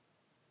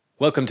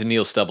Welcome to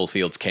Neil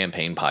Stubblefield's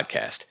campaign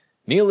podcast.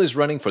 Neil is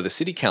running for the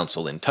City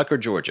Council in Tucker,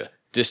 Georgia,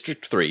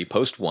 District 3,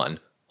 Post 1,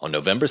 on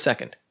November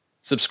 2nd.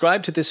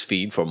 Subscribe to this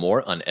feed for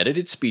more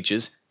unedited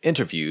speeches,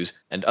 interviews,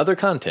 and other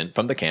content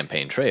from the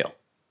campaign trail.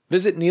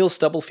 Visit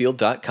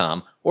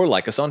neilstubblefield.com or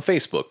like us on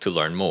Facebook to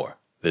learn more.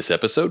 This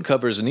episode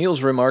covers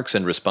Neil's remarks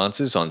and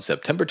responses on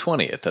September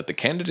 20th at the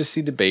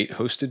candidacy debate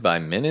hosted by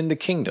Men in the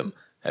Kingdom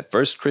at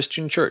First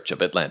Christian Church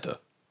of Atlanta.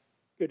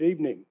 Good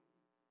evening.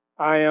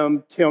 I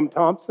am Tim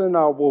Thompson.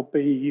 I will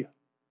be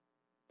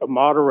the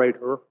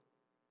moderator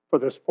for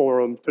this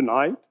forum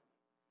tonight.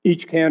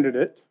 Each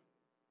candidate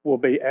will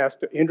be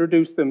asked to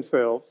introduce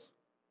themselves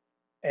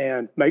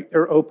and make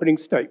their opening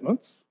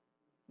statements.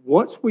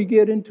 Once we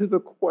get into the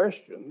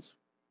questions,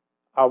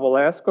 I will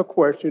ask a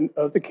question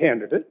of the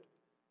candidate.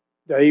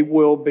 They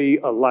will be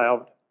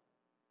allowed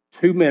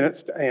 2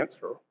 minutes to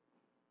answer.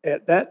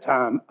 At that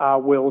time, I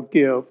will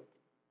give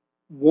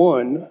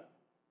one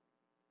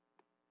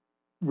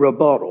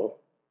rebuttal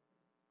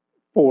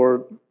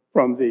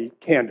from the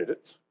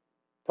candidates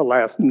to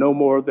last no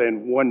more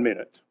than 1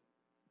 minute.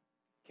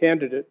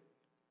 Candidate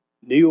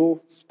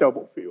Neil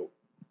Stubblefield.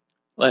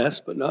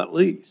 Last but not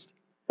least,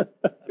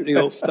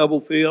 Neil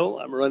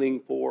Stubblefield. I'm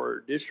running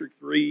for District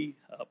 3,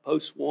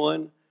 Post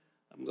 1.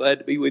 I'm glad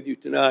to be with you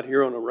tonight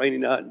here on a rainy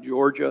night in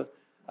Georgia.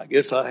 I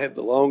guess I have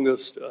the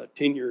longest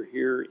tenure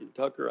here in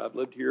Tucker. I've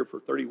lived here for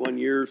 31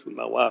 years with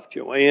my wife,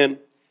 Joanne.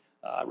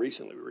 I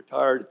recently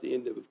retired at the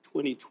end of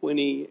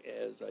 2020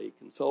 as a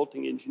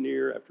consulting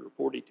engineer after a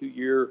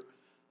 42-year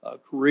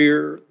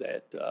career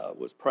that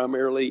was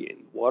primarily in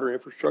water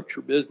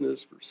infrastructure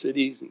business for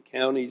cities and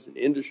counties and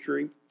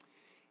industry.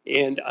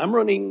 And I'm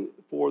running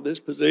for this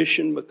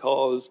position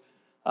because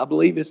I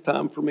believe it's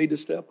time for me to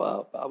step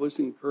up. I was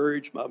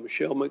encouraged by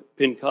Michelle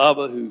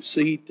Pincava, whose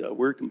seat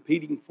we're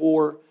competing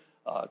for,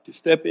 to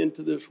step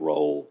into this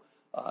role.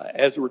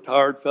 As a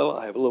retired fellow,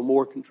 I have a little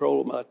more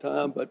control of my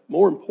time, but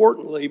more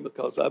importantly,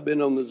 because I've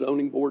been on the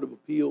Zoning Board of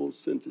Appeals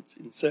since its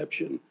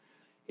inception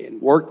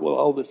and worked with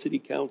all the city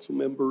council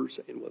members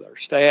and with our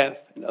staff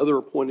and other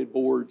appointed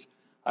boards,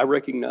 I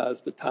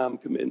recognize the time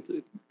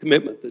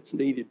commitment that's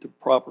needed to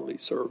properly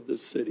serve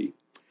this city.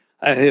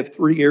 I have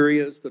 3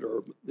 areas that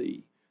are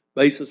the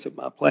basis of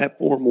my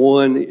platform.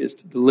 One is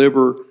to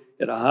deliver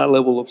at a high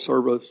level of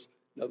service.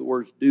 In other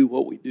words, do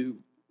what we do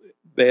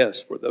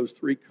best for those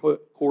 3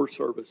 core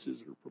services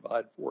that are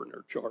provided for in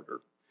our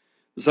charter.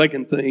 The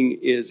second thing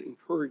is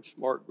encourage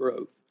smart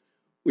growth.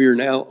 We are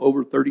now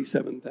over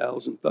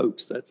 37,000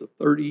 folks. That's a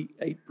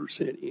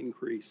 38%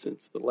 increase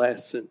since the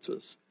last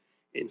census.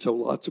 And so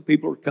lots of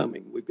people are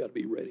coming. We've got to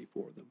be ready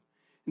for them.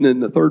 And then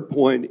the third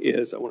point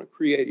is I want to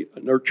create a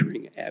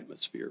nurturing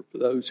atmosphere for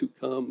those who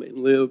come and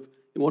live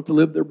and want to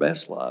live their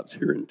best lives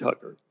here in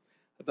Tucker.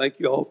 I thank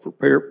you all for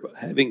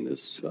having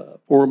this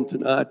forum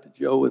tonight, to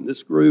Joe and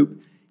this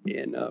group,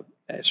 and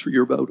ask for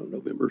your vote on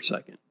November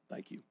 2nd.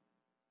 Thank you.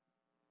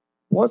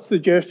 What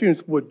suggestions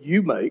would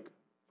you make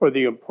for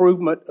the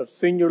improvement of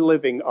senior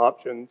living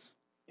options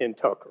in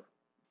Tucker?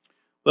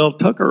 Well,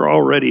 Tucker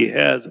already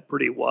has a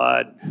pretty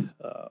wide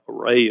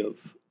array of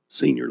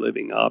senior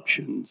living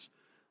options.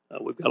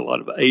 We've got a lot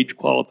of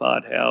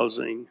age-qualified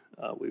housing.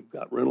 We've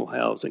got rental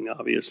housing,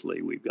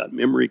 obviously. We've got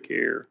memory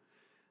care.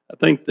 I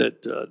think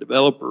that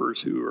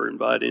developers who are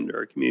invited into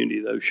our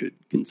community, though, should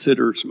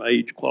consider some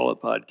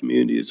age-qualified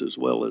communities as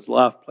well as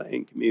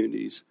life-plan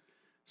communities,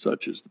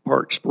 such as the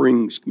Park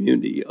Springs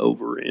community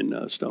over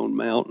in Stone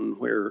Mountain,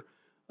 where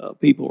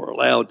people are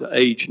allowed to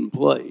age in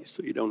place,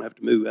 so you don't have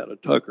to move out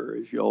of Tucker.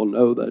 As you all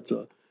know, that's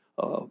a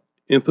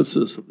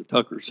emphasis of the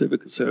Tucker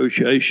Civic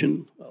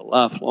Association, a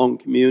lifelong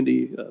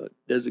community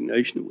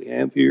designation that we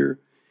have here.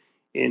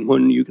 And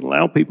when you can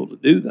allow people to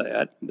do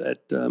that,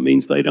 that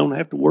means they don't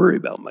have to worry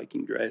about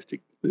making drastic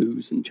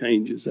moves and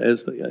changes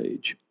as they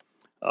age.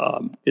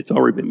 It's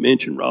already been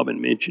mentioned, Robin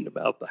mentioned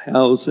about the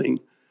housing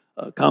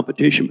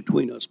competition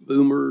between us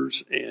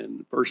boomers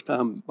and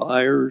first-time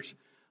buyers,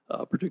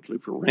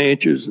 particularly for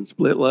ranches and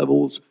split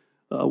levels.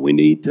 We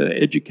need to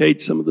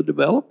educate some of the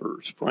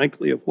developers,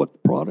 frankly, of what the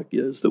product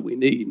is that we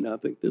need. And I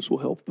think this will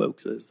help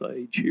folks as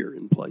they age here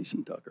in place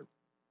in Tucker.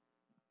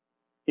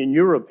 In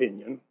your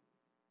opinion,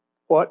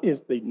 what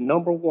is the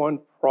number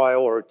one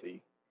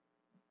priority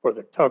for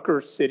the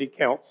Tucker City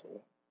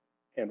Council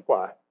and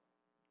why?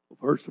 Well,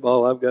 first of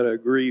all, I've got to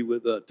agree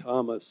with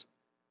Thomas.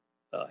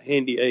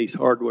 Handy Ace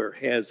Hardware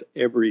has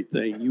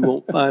everything. You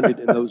won't find it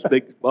in those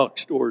big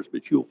box stores,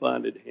 but you'll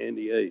find it at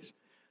Handy Ace.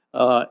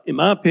 In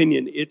my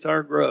opinion, it's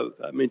our growth.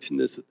 I mentioned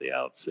this at the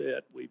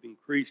outset. We've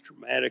increased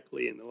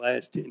dramatically in the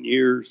last 10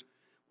 years.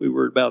 We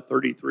were at about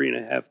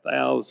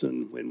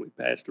 33,500 when we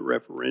passed a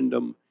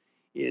referendum.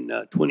 In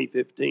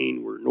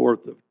 2015, we're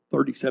north of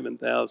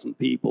 37,000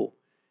 people.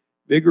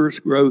 Vigorous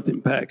growth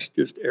impacts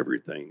just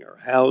everything: our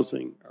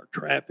housing, our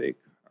traffic,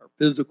 our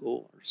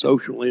physical, our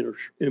social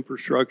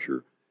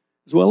infrastructure,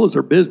 as well as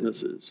our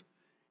businesses,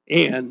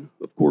 and,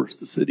 of course,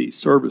 the city's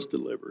service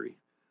delivery.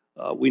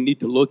 We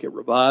need to look at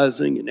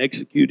revising and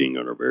executing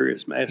on our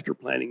various master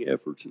planning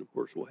efforts, and, of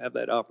course, we'll have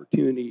that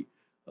opportunity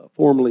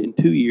formally in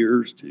 2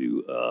 years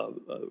to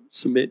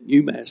submit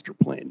new master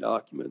plan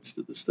documents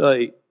to the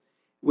state.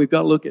 We've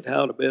got to look at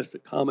how to best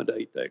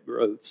accommodate that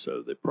growth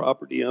so that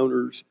property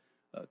owners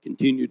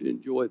continue to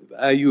enjoy the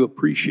value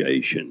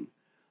appreciation,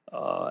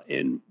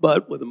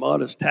 but with a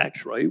modest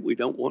tax rate. We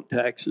don't want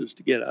taxes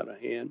to get out of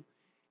hand.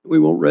 We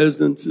want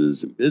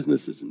residences and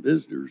businesses and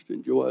visitors to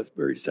enjoy a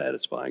very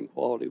satisfying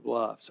quality of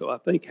life. So I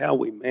think how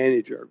we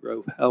manage our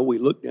growth, how we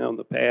look down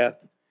the path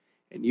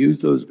and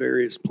use those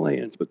various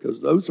plans,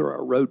 because those are our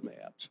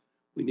roadmaps.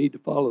 We need to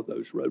follow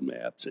those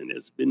roadmaps. And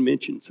as has been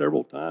mentioned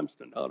several times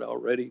tonight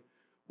already,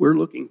 we're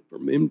looking for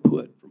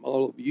input from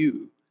all of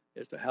you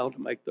as to how to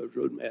make those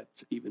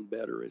roadmaps even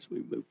better as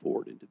we move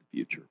forward into the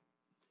future.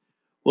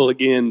 Well,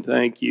 again,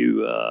 thank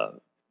you,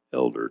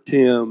 Elder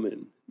Tim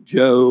and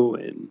Joe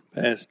and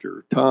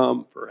Pastor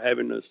Tom for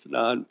having us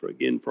tonight,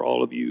 and for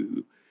all of you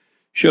who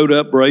showed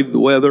up, braved the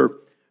weather.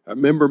 I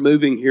remember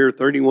moving here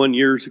 31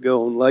 years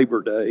ago on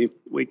Labor Day.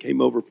 We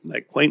came over from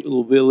that quaint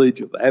little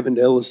village of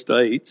Avondale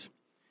Estates.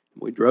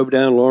 We drove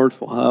down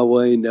Lawrenceville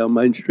Highway and down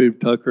Main Street of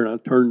Tucker, and I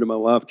turned to my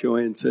wife,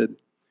 Joanne, and said,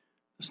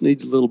 "This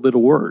needs a little bit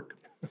of work."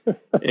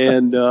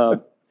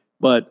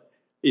 But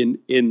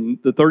in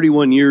the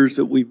 31 years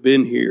that we've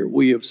been here,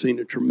 we have seen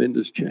a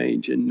tremendous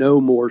change, and no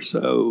more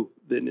so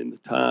than in the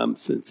time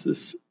since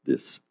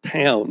this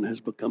town has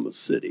become a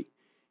city.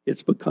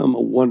 It's become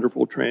a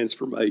wonderful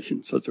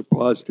transformation, such a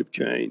positive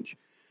change.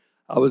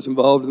 I was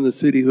involved in the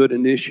Cityhood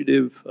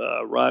Initiative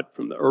right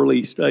from the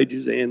early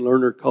stages. Ann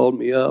Lerner called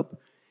me up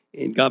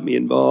and got me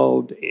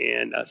involved,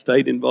 and I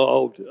stayed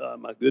involved.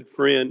 My good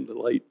friend, the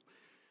late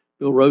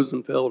Bill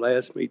Rosenfeld,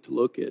 asked me to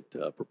look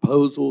at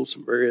proposals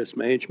from various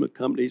management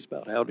companies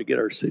about how to get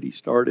our city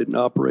started and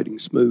operating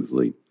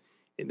smoothly.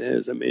 And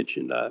as I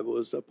mentioned, I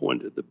was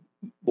appointed to the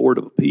Board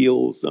of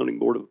Appeals, Zoning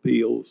Board of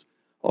Appeals.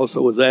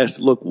 Also was asked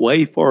to look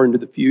way far into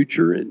the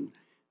future in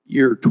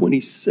year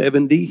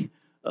 2070,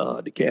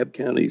 DeKalb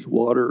County's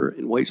water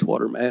and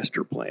wastewater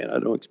master plan. I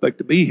don't expect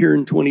to be here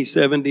in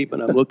 2070, but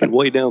I'm looking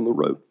way down the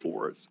road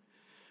for us.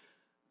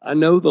 I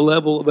know the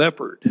level of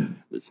effort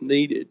that's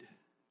needed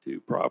to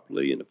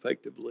properly and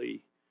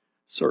effectively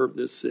serve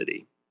this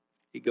city.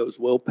 It goes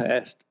well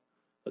past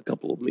a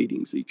couple of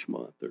meetings each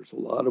month. There's a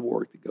lot of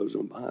work that goes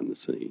on behind the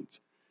scenes.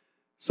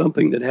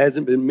 Something that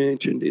hasn't been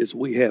mentioned is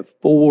we have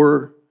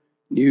 4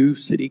 new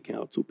city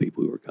council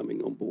people who are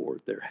coming on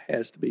board. There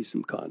has to be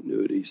some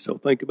continuity. So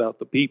think about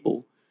the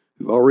people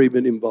who've already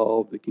been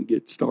involved that can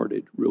get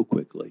started real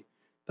quickly.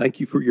 Thank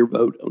you for your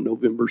vote on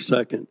November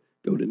 2nd.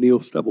 Go to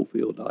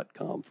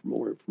neilstubblefield.com for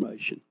more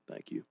information.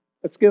 Thank you.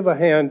 Let's give a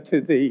hand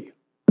to the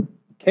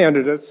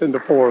candidates in the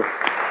fourth.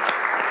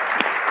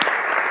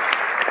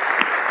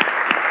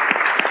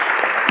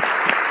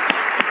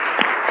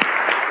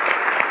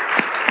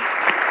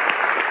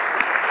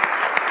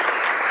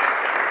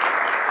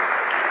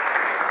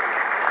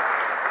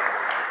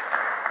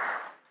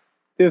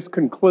 This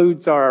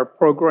concludes our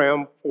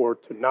program for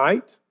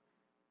tonight.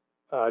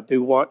 I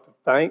do want to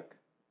thank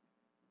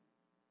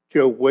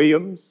Joe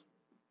Williams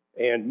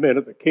and Men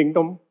of the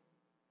Kingdom.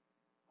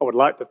 I would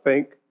like to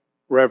thank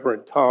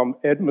Reverend Tom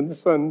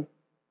Edmondson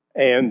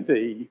and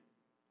the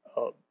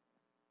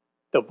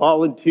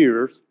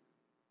volunteers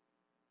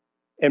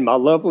and my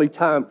lovely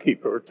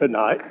timekeeper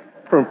tonight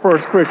from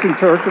First Christian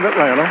Church of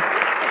Atlanta.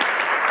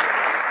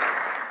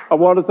 I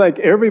want to thank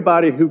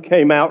everybody who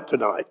came out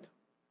tonight,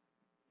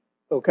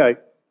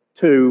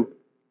 to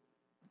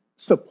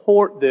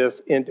support this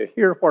and to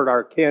hear what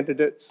our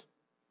candidates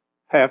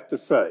have to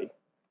say.